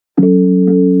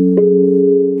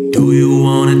Do you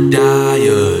wanna die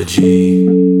a G?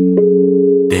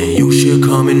 Then you should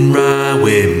come and ride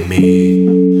with me.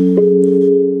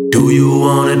 Do you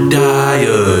wanna die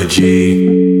a G?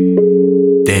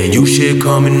 Then you should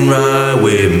come and ride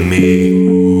with me.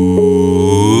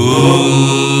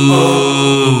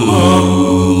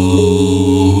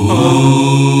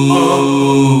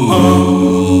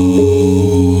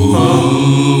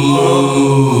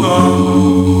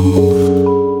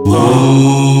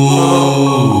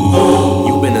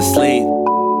 You've been asleep,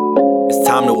 it's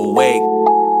time to awake.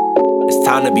 It's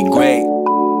time to be great.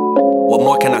 What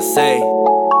more can I say?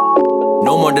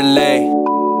 No more delay.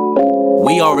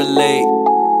 We all relate.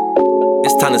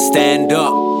 It's time to stand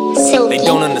up. They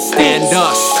don't understand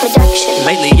us.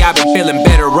 Lately I've been feeling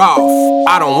better off.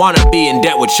 I don't wanna be in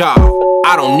debt with y'all.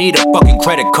 I don't need a fucking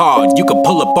credit card. You can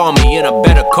pull up on me in a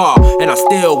better car, and I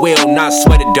still will not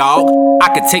sweat it, dog. I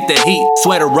can take the heat,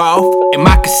 sweater off. In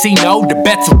my casino, the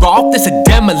bets are off. This a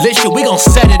demolition, we gon'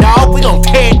 set it off. We gon'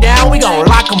 tear it down, we gon'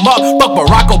 lock them up. Fuck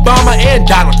Barack Obama and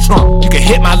Donald Trump. You can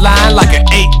hit my line like an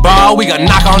 8-ball. We gon'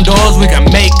 knock on doors, we gon'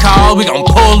 make calls. We gon'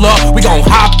 pull up, we gon'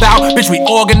 hop out. Bitch, we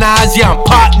organized, yeah, I'm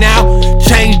parked now.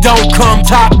 Change don't come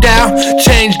top down,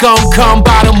 change gon' come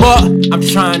bottom up. I'm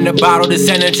trying to bottle this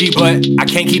energy, but I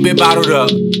can't keep it bottled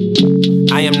up.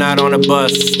 I am not on a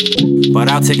bus, but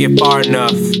I'll take it far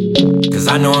enough. Cause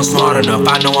I know I'm smart enough,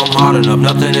 I know I'm hard enough.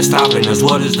 Nothing is stopping us.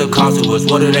 What is the cost of us?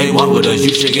 What do they want with us?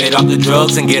 You should get off the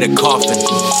drugs and get a coffin.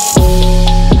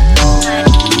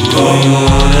 Do you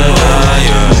wanna die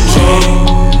a G?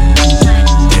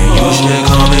 Then you should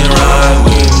come and ride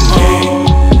with me.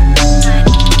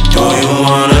 Do you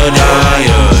wanna die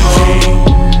a G?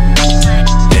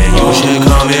 Then you should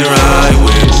come and ride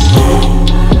with me.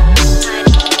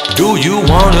 Do you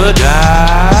wanna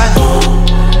die?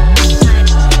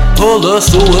 Pull a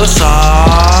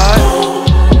suicide.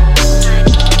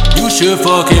 You should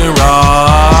fucking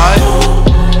ride.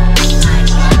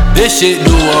 This shit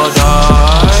do or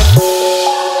die.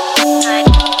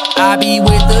 I be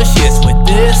with the shits with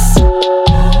this.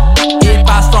 If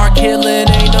I start killing,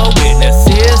 ain't no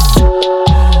witnesses.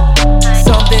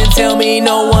 Something tell me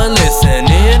no one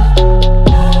listening.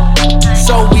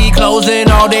 So we closing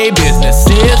all they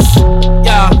businesses.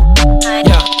 Yeah,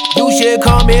 yeah. You should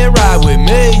come and ride with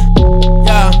me.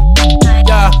 Yeah,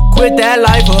 yeah. Quit that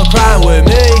life of crime with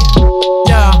me.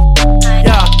 Yeah,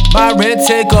 yeah. My rent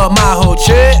take up my whole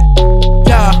check.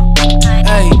 Yeah,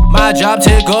 hey, my job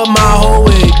take up my whole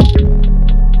week.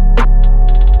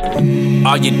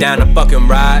 Are you down to fucking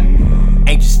ride?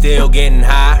 Ain't you still getting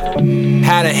high?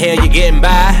 How the hell you getting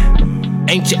by?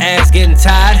 Ain't your ass getting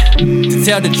tired? To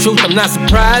tell the truth, I'm not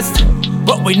surprised.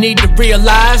 But we need to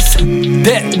realize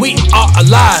that we are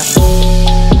alive.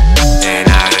 And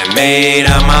I done made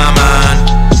up my mind.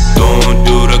 Don't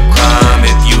do the crime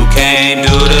if you can't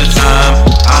do the time.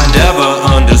 I never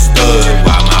understood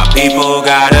why my people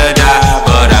gotta die,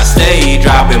 but I stay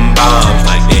dropping bombs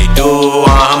like they do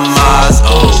on Hamas.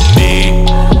 Oh me,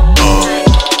 oh.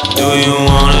 Do you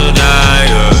wanna die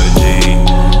a G?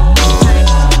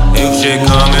 You should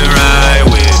come and ride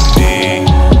with me.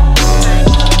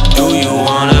 Do you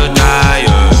wanna die a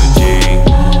G?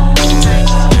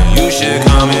 You should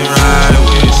come and ride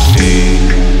with me.